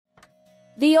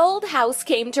The old house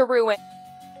came to ruin.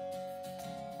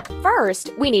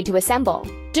 First, we need to assemble.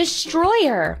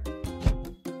 Destroyer.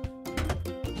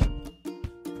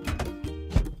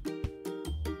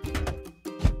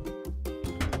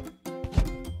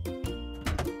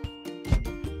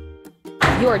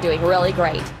 You're doing really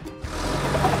great.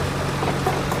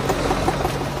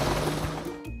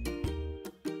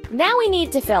 Now we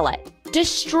need to fill it.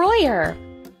 Destroyer.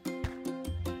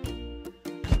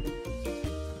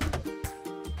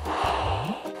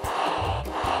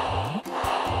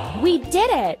 We did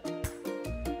it!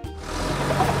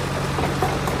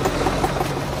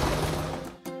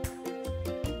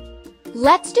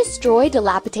 Let's destroy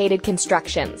dilapidated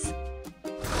constructions.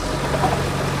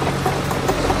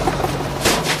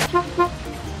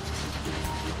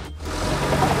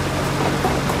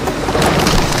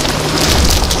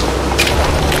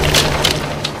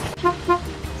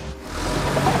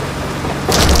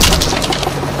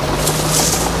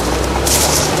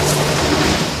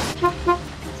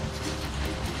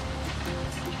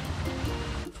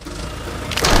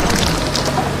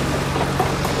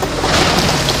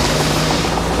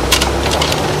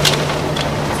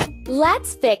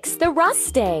 Let's fix the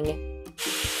rusting.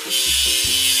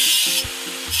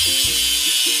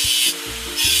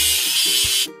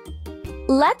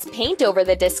 Let's paint over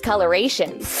the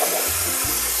discoloration.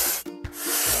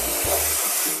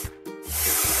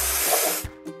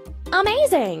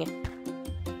 Amazing!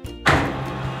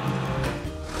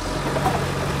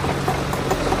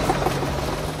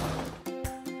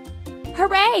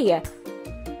 Hooray!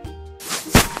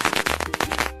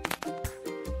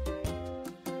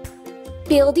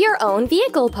 Build your own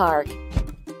vehicle park.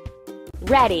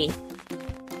 Ready.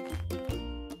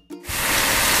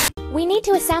 We need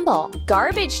to assemble.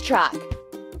 Garbage truck.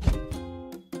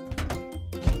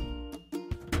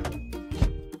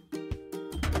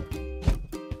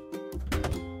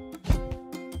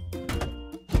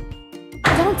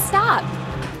 Don't stop.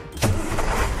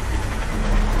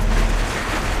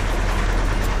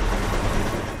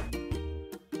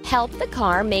 Help the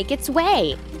car make its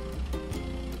way.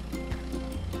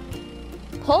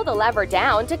 Pull the lever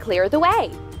down to clear the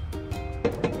way.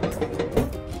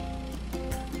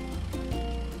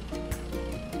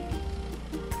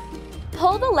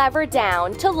 Pull the lever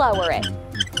down to lower it.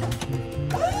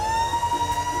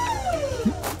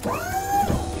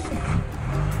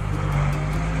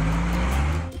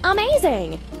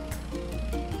 Amazing!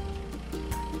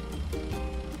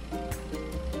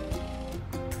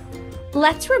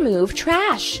 Let's remove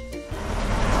trash.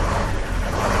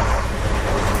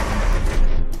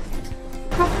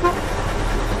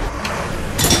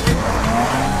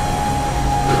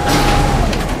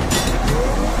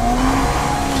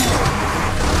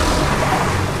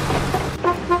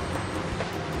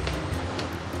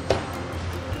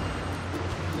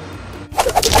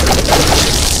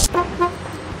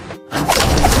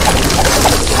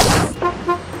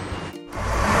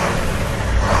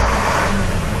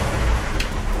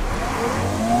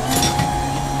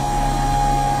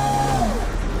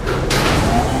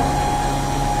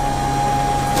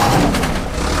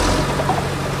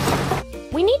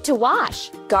 We need to wash.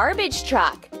 Garbage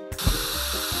truck.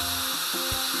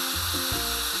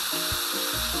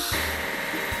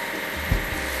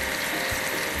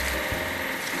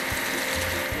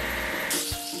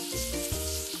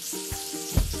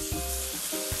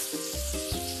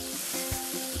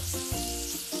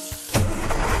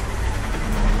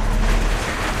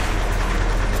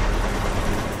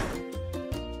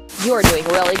 You're doing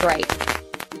really great.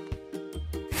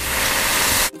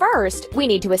 First, we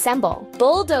need to assemble.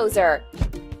 Bulldozer.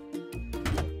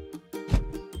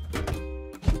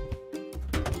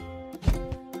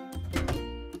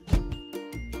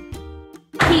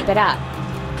 Keep it up.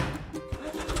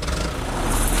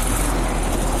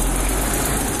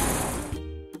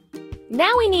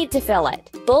 Now we need to fill it.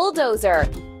 Bulldozer.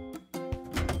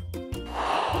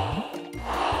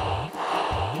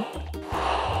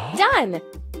 Done!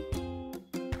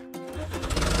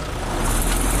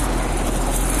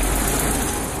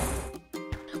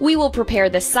 We will prepare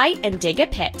the site and dig a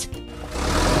pit.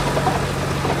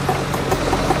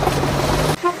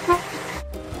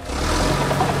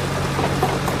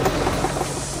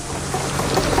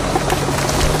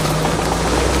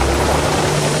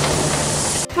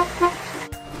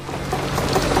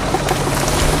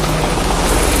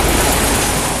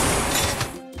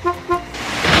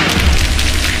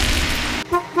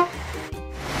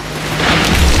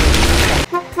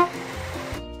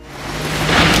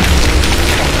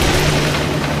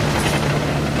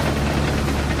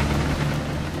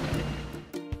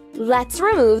 Let's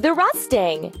remove the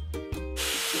rusting.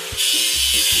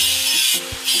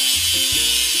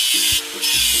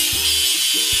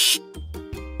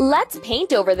 Let's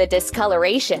paint over the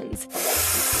discolorations.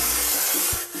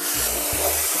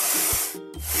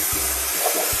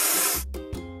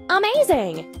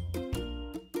 Amazing!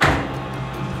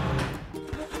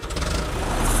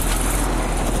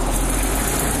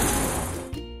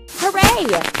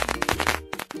 Hooray!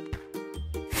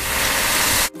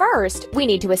 First, we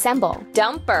need to assemble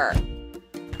dumper.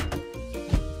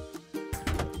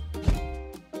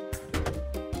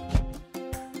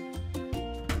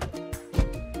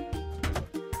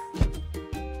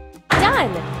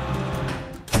 Done!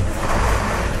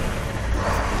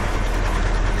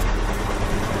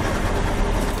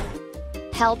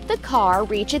 Help the car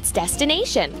reach its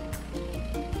destination.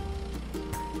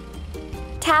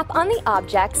 Tap on the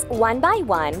objects one by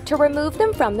one to remove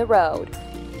them from the road.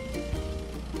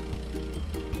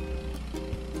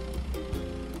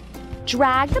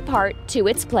 Drag the part to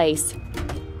its place.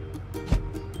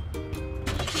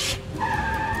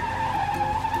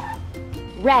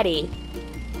 Ready.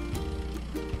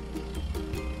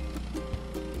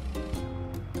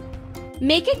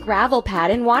 Make a gravel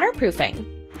pad in waterproofing.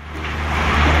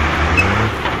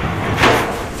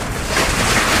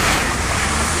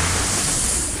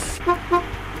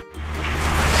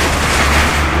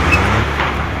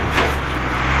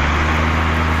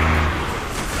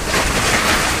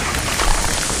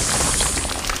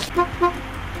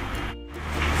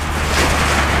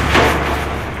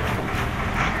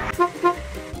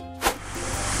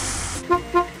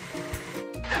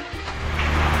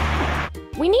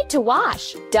 We need to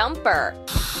wash dumper.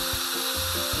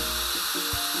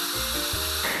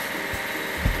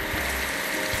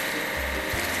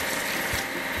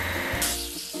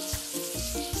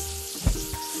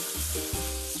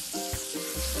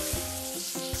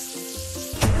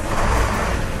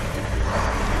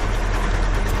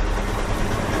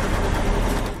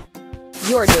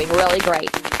 You're doing really great.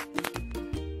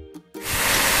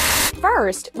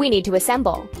 First, we need to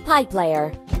assemble pipe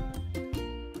layer.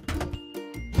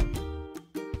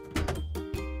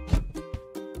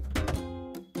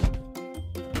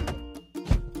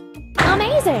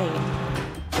 Amazing!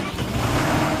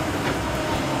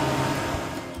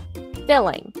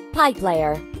 Filling pipe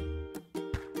layer.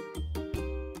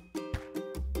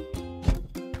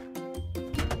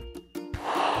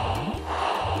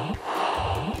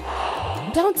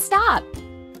 Don't stop!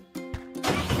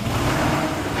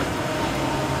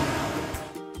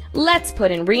 Let's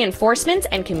put in reinforcements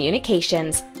and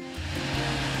communications.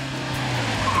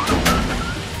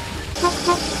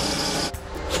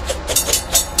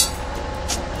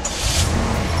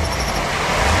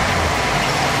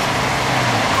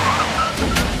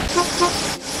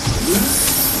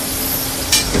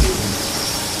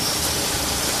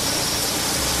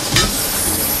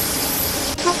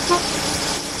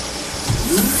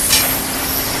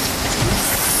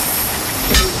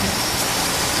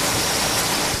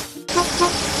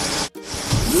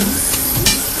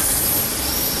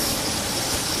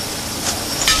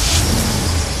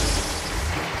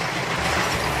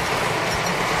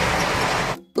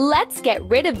 Let's get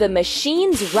rid of the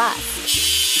machine's rust.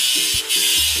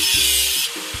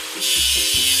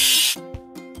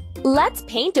 Let's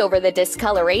paint over the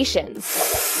discolorations.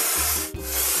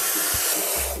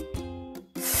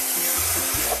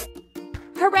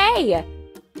 Hooray!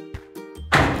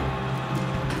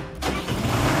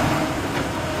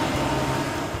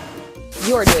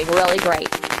 You're doing really great.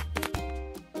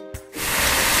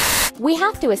 We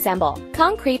have to assemble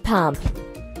concrete pump.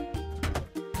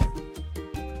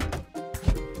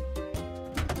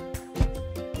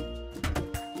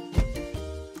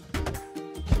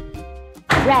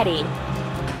 Ready.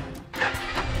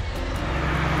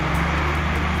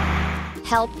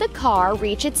 Help the car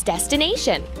reach its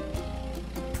destination.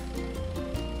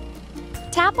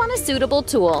 Tap on a suitable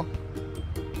tool.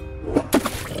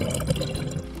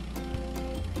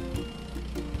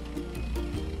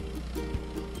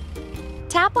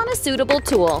 Tap on a suitable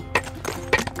tool.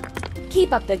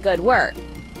 Keep up the good work.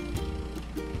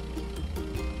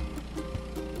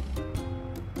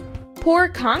 Pour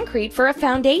concrete for a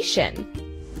foundation.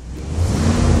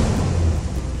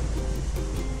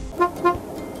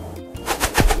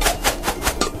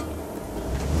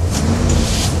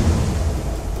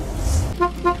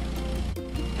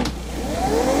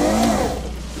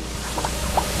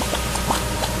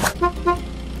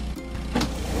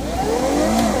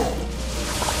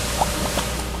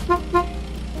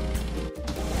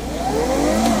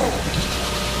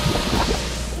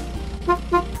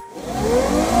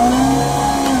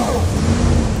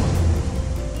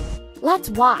 Let's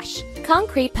wash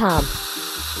concrete pump.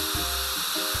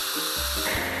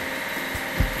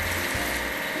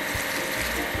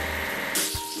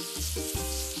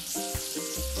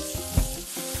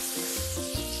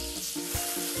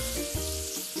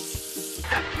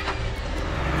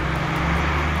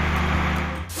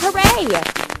 Hooray!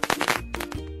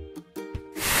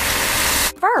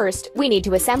 First, we need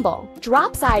to assemble.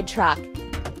 Drop side truck.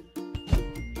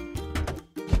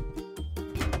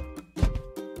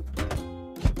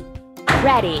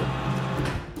 Ready.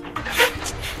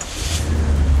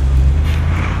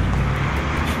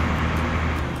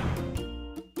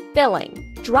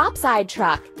 Filling. Drop side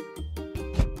truck.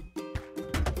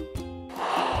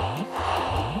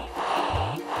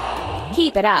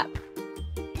 Keep it up.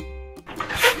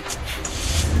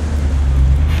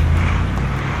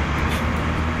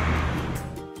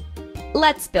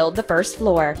 Let's build the first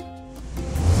floor.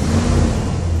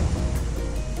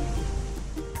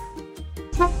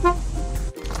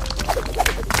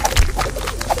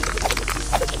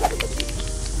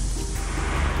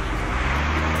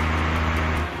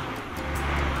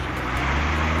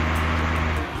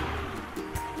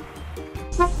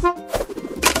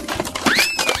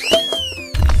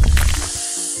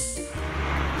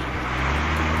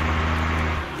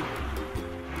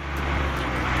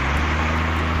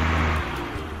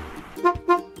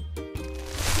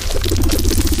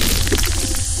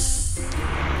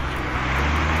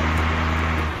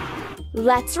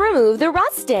 Let's remove the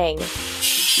rusting.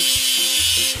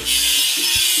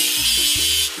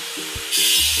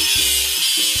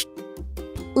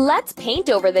 Let's paint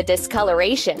over the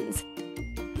discolorations.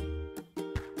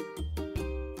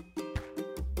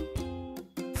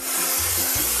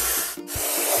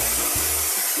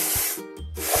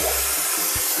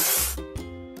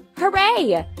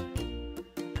 Hooray!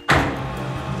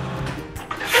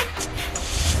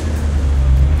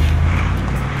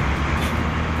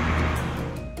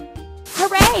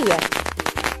 Hooray!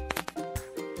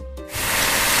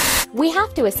 We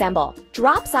have to assemble.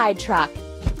 Drop side truck.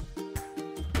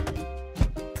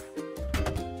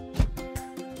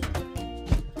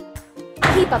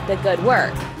 Keep up the good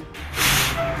work.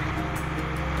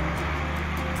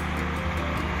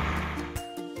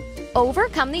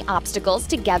 Overcome the obstacles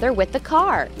together with the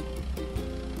car.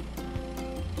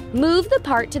 Move the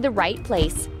part to the right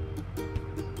place.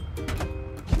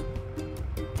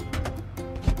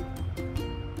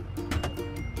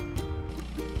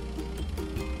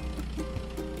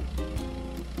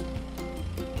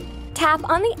 Tap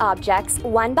on the objects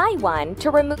one by one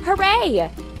to remove. Hooray!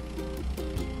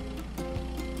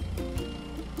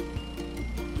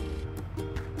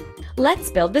 Let's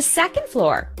build the second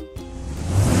floor.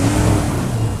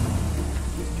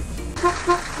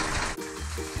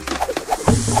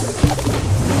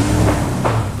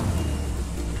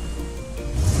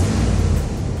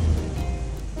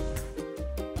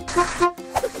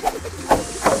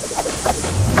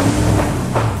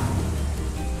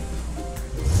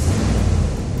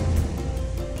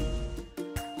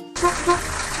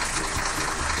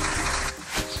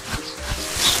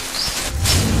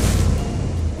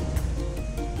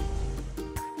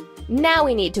 Now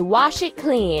we need to wash it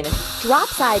clean. Drop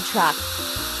side truck.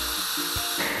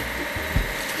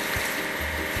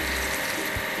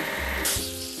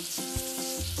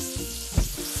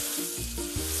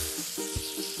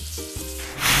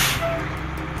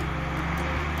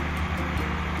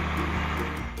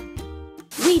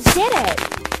 We did it!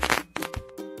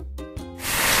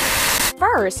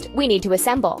 First, we need to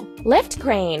assemble. Lift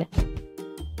crane.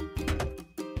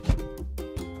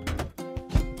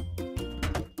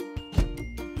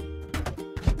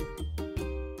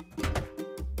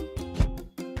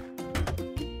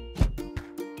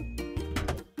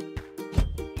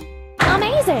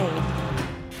 Amazing!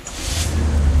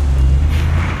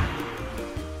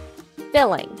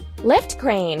 Filling. Lift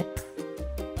crane.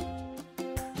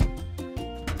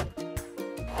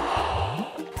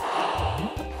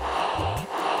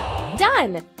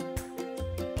 Done!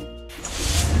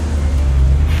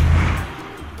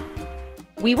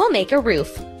 We will make a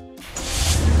roof.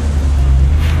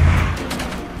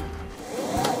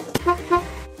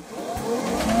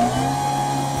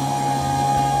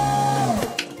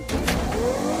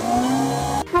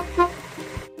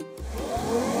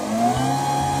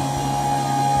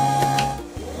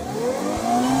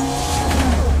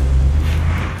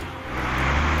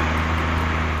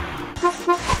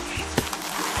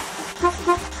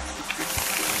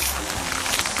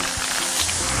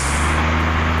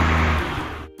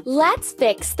 Let's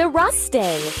fix the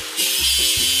rusting.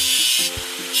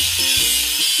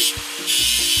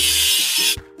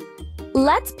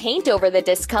 Let's paint over the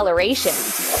discoloration.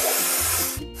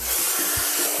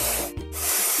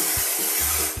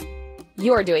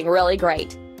 You're doing really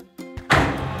great.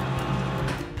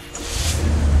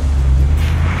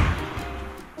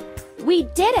 We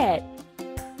did it!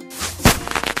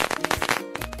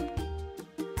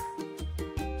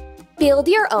 Build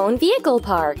your own vehicle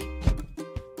park.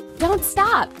 Don't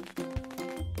stop!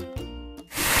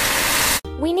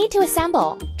 We need to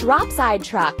assemble. Drop side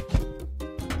truck.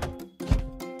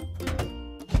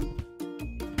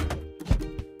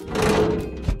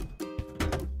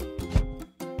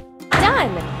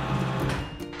 Done!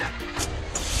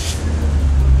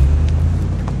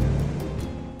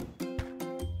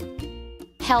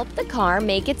 Help the car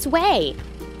make its way.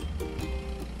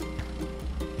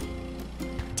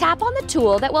 Tap on the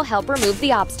tool that will help remove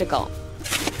the obstacle.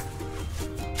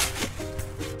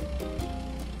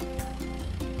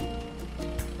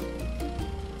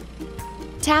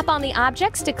 Tap on the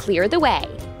objects to clear the way.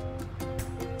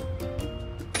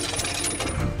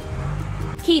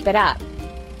 Keep it up.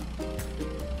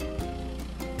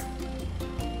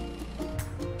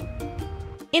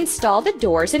 Install the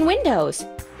doors and windows.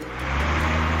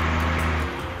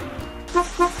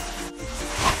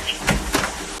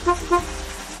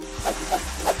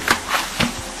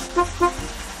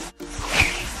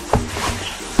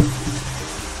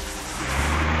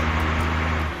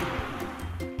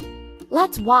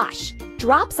 Let's wash.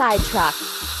 Drop side truck.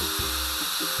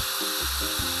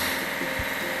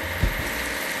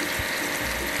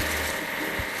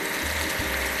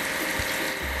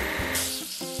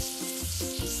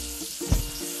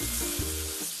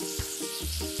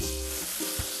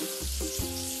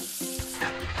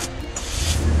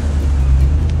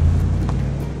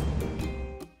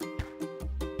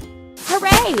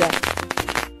 Hooray!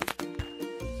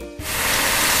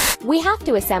 We have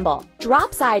to assemble.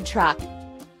 Drop side truck.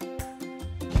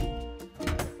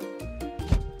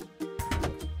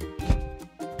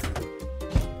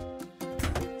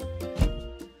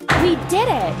 We did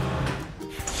it!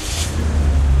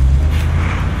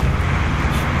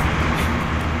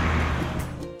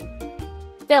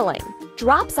 Filling.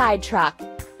 Drop side truck.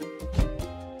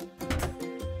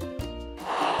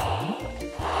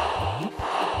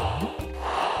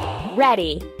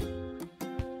 Ready.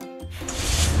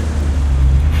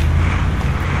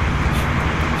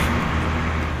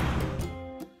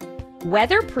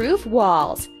 Weatherproof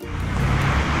walls.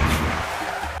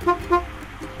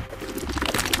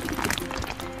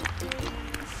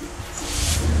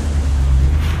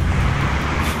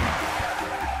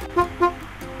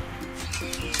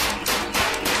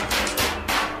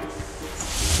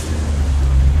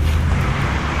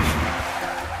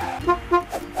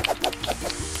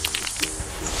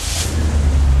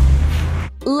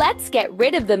 Let's get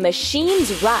rid of the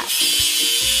machine's rust.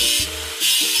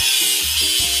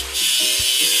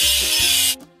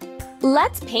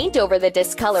 Let's paint over the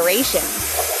discoloration.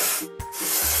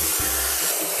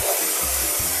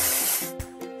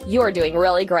 You're doing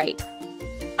really great.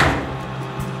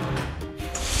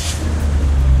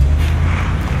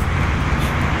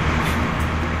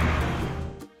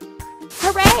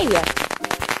 Hooray!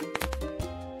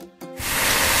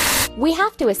 We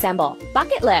have to assemble.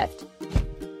 Bucket lift.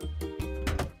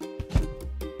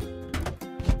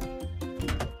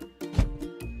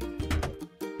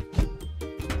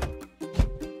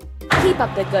 Keep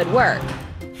up the good work.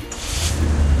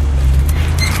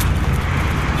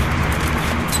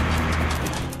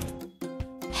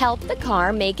 Help the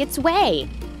car make its way.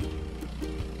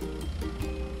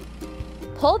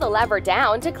 Pull the lever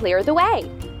down to clear the way.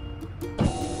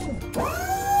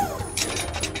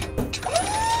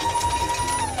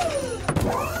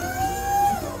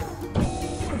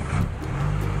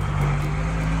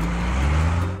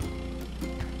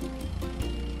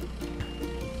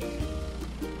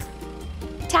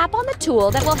 Tap on the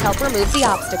tool that will help remove the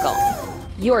obstacle.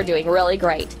 You're doing really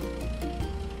great.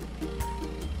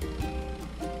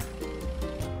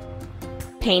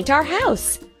 Paint our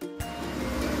house.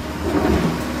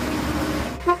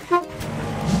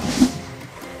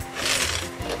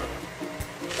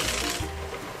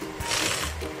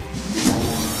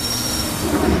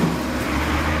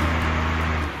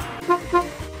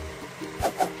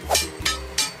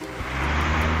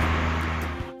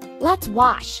 Let's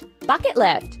wash. Bucket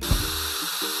lift.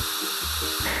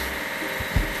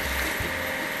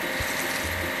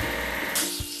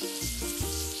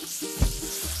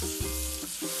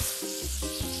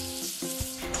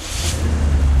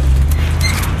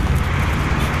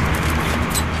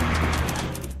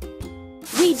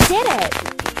 We did it!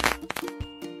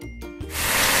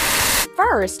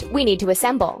 First, we need to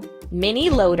assemble. Mini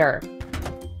loader.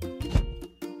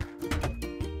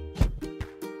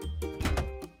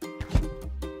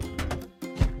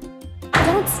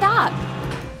 Don't stop!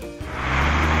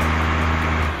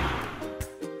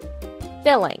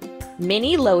 Filling.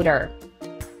 Mini loader.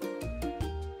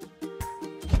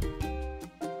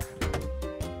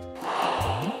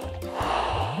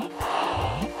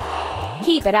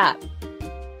 Keep it up.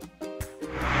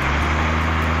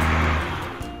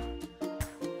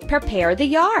 prepare the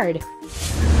yard.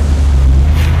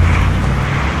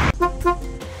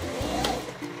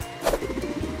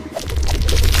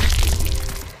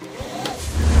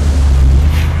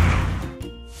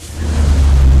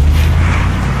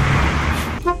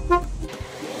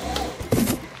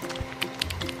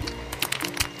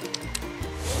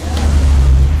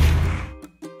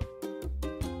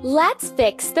 Let's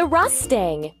fix the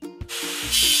rusting.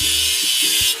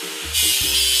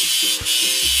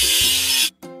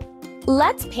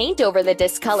 Let's paint over the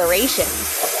discoloration.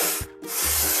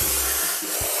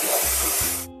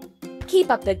 Keep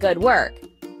up the good work.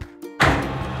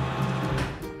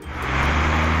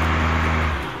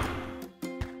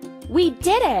 We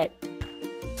did it!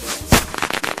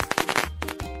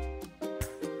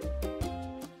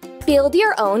 Build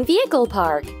your own vehicle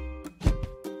park.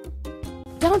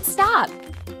 Don't stop.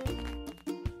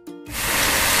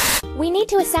 We need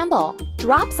to assemble.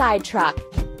 Drop side truck.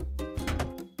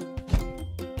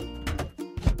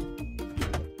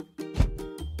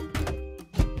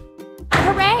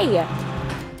 Hooray!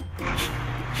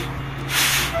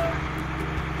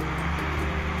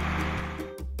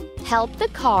 Help the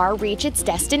car reach its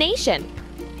destination.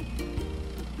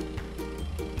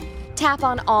 Tap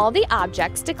on all the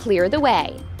objects to clear the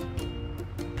way.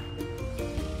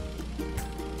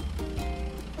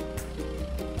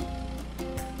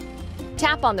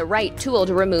 Tap on the right tool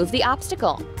to remove the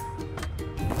obstacle.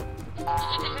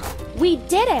 We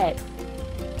did it!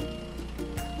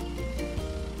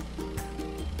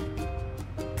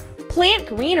 Plant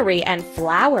greenery and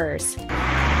flowers.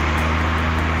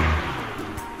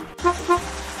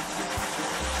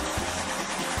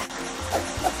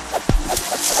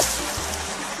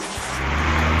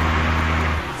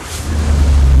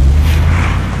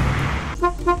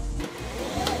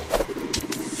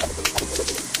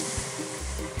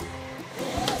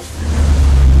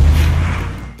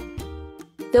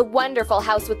 The wonderful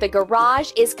house with the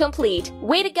garage is complete.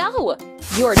 Way to go!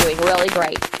 You're doing really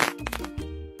great.